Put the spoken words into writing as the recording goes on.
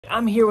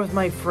I'm here with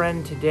my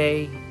friend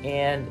today,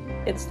 and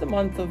it's the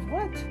month of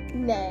what?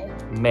 May.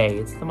 May.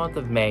 It's the month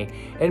of May.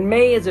 And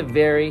May is a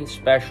very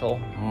special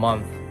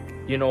month.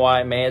 You know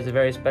why May is a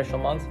very special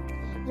month?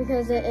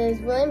 Because it is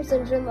Williams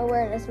Syndrome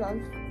Awareness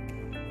Month.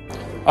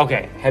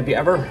 Okay, have you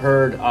ever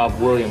heard of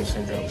Williams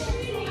Syndrome?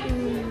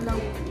 No.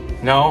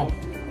 No?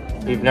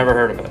 You've never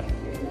heard of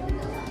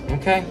it?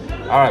 Okay.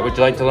 All right, would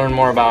you like to learn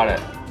more about it?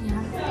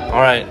 Yeah.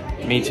 All right,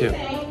 me too.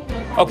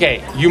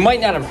 Okay, you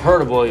might not have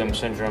heard of Williams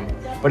Syndrome,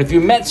 but if you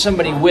met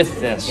somebody with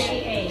this,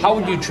 how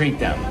would you treat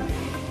them?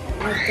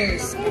 Like they're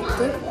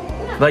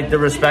respected. Like they're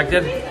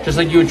respected? Just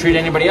like you would treat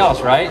anybody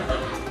else, right?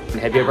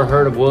 Have you ever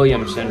heard of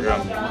Williams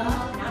Syndrome?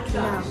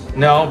 No.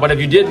 No, but if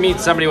you did meet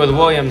somebody with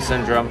Williams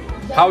Syndrome,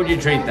 how would you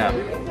treat them?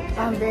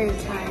 I'm very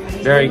tired.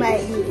 Very- It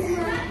might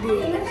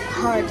be a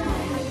hard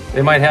time.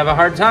 They might have a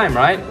hard time,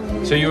 right?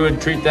 So you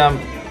would treat them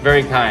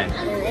very kind.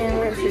 And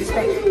with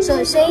respect.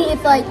 So say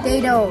if like they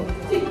don't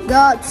go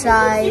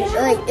outside,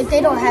 like if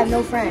they don't have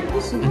no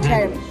friends, you can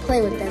try to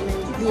play with them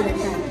and be their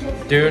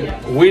friend.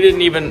 Dude, we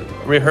didn't even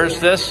rehearse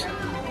this.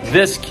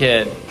 This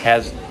kid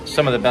has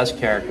some of the best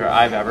character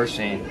I've ever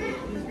seen.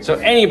 So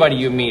anybody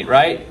you meet,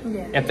 right?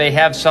 Yeah. If they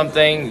have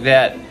something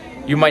that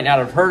you might not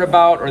have heard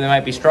about, or they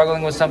might be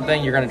struggling with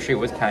something, you're gonna treat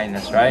with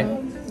kindness, right?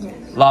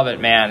 Yes. Love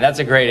it, man. That's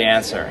a great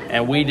answer.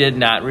 And we did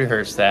not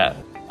rehearse that.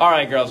 All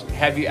right, girls,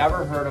 have you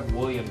ever heard of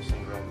Williams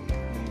Syndrome?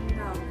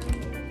 No.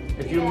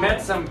 If you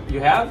met you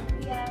have?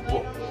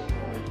 Well,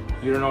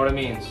 you don't know what it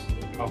means?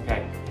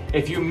 Okay.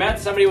 If you met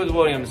somebody with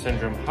Williams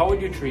Syndrome, how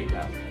would you treat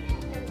them?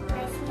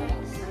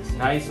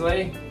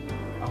 Nicely?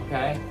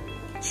 Okay.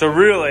 So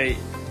really,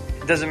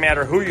 it doesn't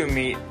matter who you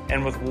meet,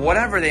 and with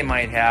whatever they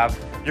might have,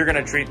 you're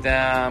gonna treat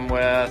them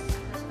with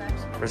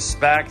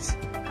respect,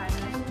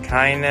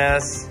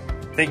 kindness.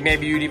 Think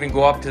maybe you'd even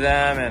go up to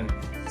them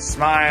and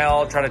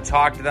smile, try to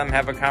talk to them,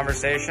 have a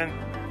conversation.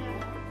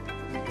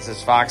 This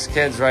is Fox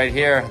Kids right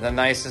here, the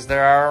nicest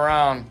there are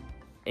around.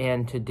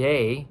 And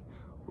today,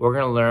 we're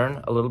gonna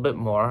learn a little bit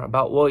more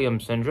about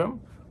Williams Syndrome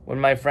when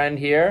my friend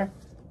here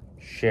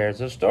shares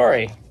a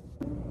story.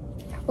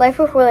 Life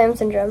with Williams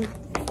Syndrome.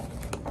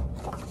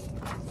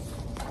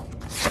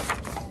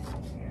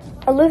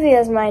 Olivia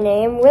is my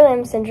name.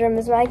 Williams Syndrome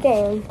is my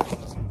game.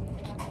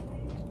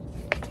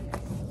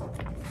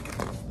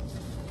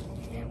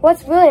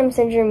 What's Williams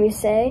Syndrome, you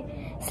say?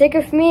 Stick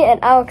with me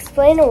and I'll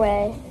explain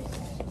away.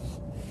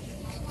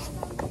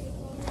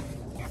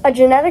 A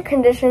genetic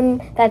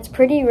condition that's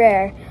pretty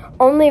rare.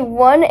 Only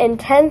 1 in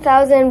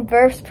 10,000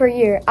 births per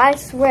year, I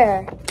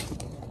swear.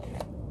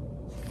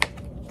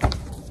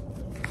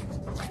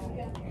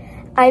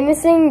 I'm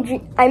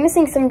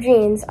missing some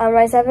genes on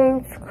my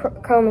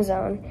 7th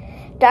chromosome.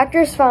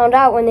 Doctors found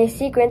out when they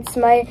sequenced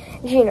my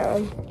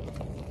genome.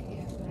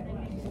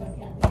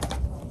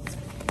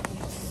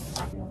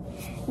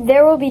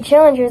 There will be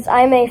challenges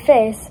I may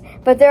face,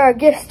 but there are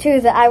gifts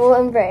too that I will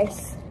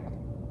embrace.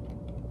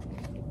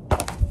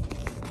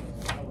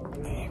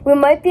 We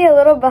might be a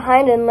little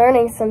behind in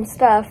learning some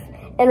stuff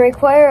and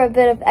require a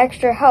bit of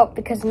extra help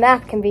because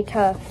math can be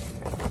tough.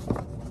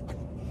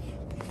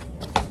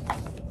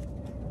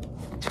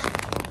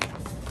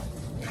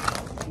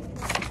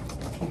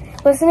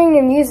 Listening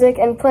to music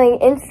and playing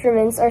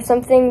instruments are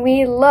something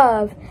we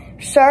love.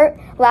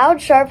 Loud,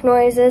 sharp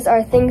noises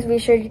are things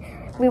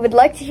we would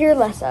like to hear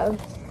less of.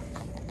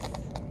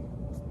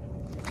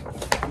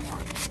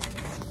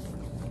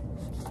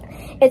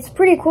 It's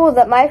pretty cool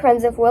that my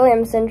friends with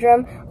Williams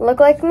Syndrome look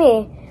like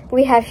me.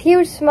 We have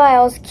huge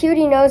smiles,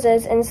 cutie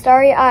noses, and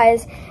starry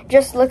eyes.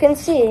 Just look and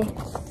see.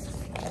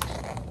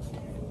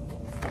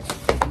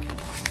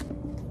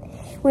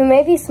 We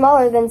may be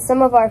smaller than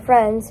some of our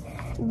friends,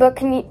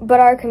 but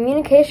our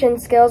communication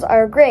skills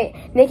are great,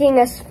 making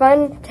us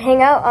fun to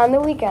hang out on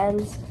the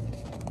weekends.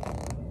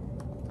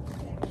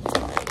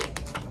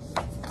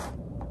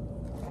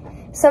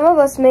 Some of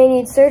us may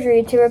need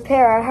surgery to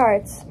repair our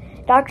hearts.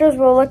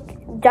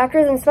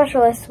 Doctors and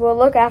specialists will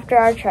look after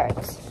our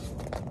charts.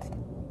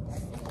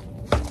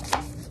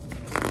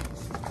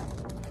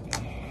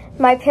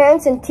 My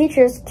parents and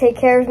teachers take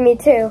care of me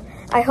too.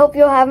 I hope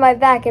you'll have my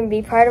back and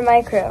be part of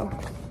my crew.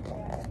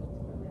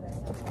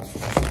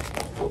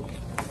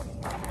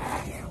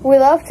 We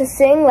love to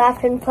sing,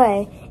 laugh, and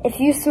play. If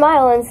you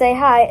smile and say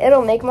hi,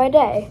 it'll make my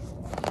day.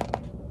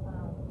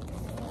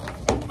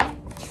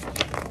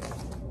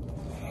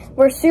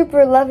 We're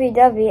super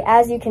lovey-dovey,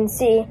 as you can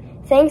see.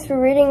 Thanks for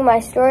reading my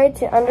story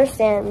to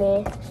understand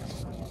me.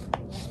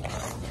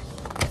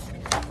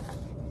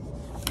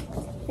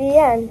 The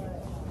end.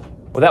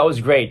 Well, that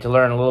was great to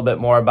learn a little bit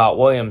more about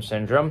Williams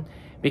Syndrome,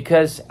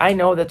 because I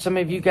know that some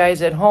of you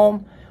guys at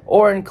home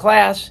or in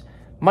class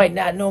might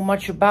not know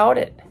much about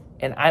it,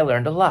 and I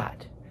learned a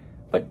lot.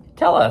 But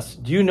tell us,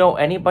 do you know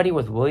anybody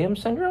with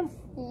Williams Syndrome?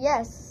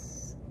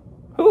 Yes.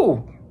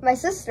 Who? My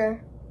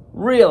sister.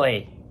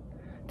 Really?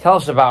 Tell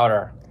us about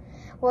her.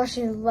 Well,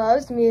 she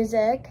loves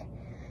music.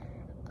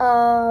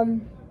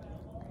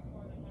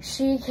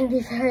 She can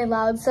be very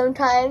loud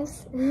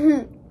sometimes.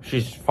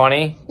 She's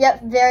funny?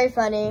 Yep, very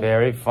funny.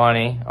 Very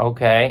funny.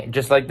 Okay.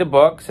 Just like the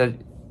book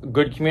said,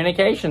 good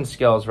communication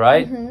skills,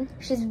 right?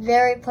 She's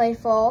very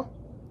playful.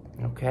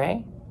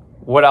 Okay.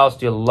 What else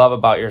do you love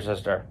about your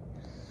sister?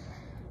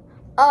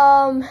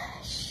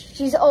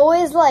 She's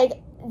always like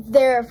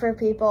there for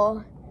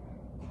people.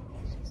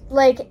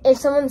 Like if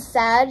someone's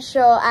sad,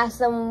 she'll ask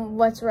them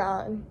what's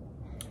wrong.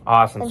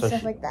 Awesome. And so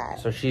stuff like that.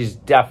 So she's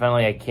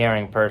definitely a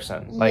caring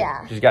person. Like,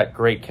 yeah. She's got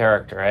great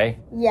character, eh?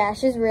 Yeah,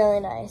 she's really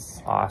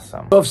nice.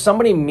 Awesome. So if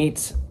somebody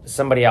meets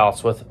somebody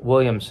else with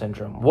Williams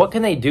syndrome, what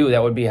can they do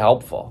that would be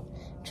helpful?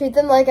 Treat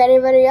them like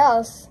anybody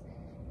else.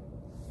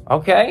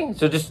 Okay.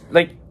 So just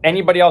like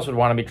anybody else would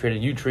want to be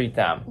treated, you treat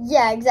them.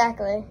 Yeah,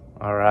 exactly.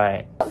 All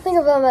right. Don't think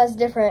of them as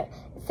different.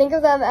 Think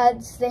of them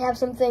as they have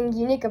something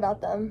unique about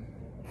them.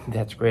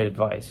 That's great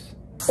advice.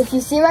 If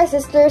you see my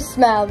sister,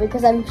 smile,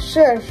 because I'm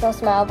sure she'll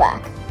smile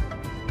back.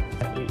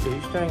 Are you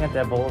staring at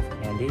that bowl of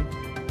candy?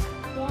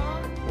 Yeah,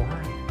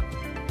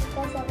 Why?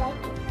 because I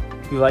like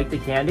it. You like the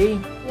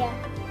candy? Yeah.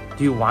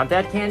 Do you want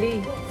that candy?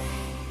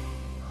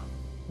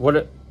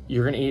 What?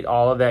 You're gonna eat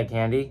all of that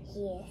candy?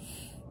 Yes.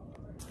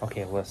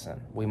 Okay,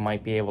 listen. We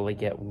might be able to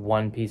get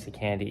one piece of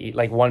candy, eat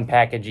like one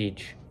package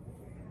each.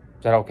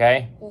 Is that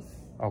okay? Yes.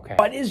 Okay.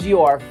 What is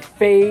your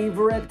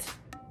favorite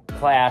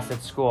class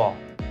at school?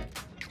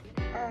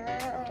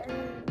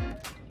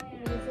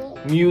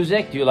 Music?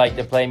 Music? Do you like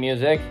to play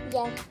music?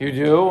 Yeah. You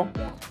do?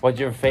 Yeah. What's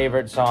your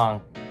favorite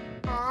song?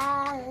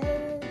 My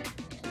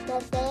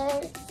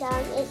favorite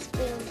song is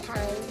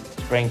Springtime.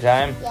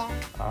 Springtime? Yeah.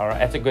 All right.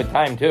 That's a good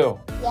time, too.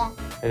 Yeah.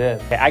 It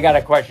is. Okay, I got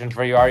a question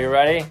for you. Are you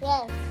ready?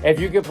 Yeah. If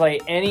you could play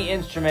any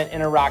instrument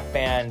in a rock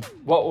band,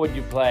 what would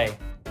you play?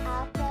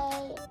 I'll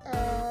play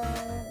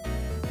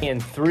In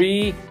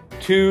 3,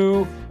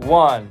 2,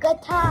 1.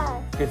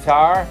 guitar.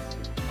 Guitar?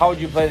 How would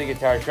you play the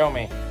guitar? Show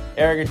me.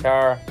 Air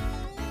guitar.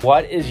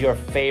 What is your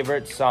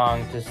favorite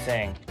song to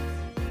sing?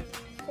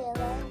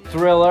 Thriller.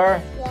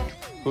 Thriller? Yeah.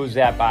 Who's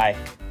that by?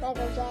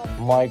 Michael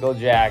Jackson. Michael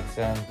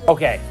Jackson.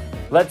 Okay,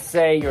 let's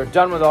say you're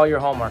done with all your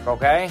homework,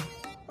 okay?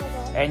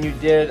 Okay. And you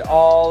did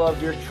all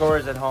of your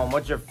chores at home.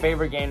 What's your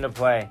favorite game to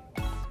play?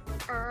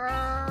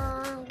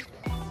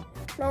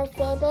 My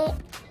favorite,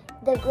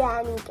 the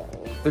granny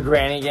game. The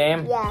granny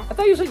game? Yeah. I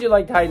thought you said you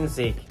liked hide and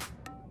seek.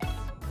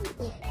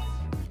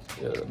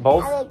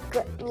 Both? I like,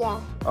 yeah.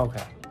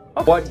 Okay.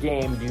 What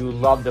game do you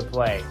love to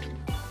play?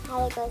 I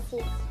like go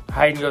see.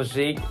 Hide and go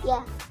seek?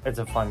 Yeah. It's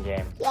a fun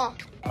game. Yeah.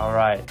 All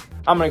right.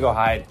 I'm gonna go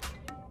hide.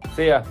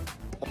 See ya.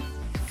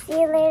 See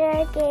you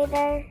later,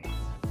 Gator.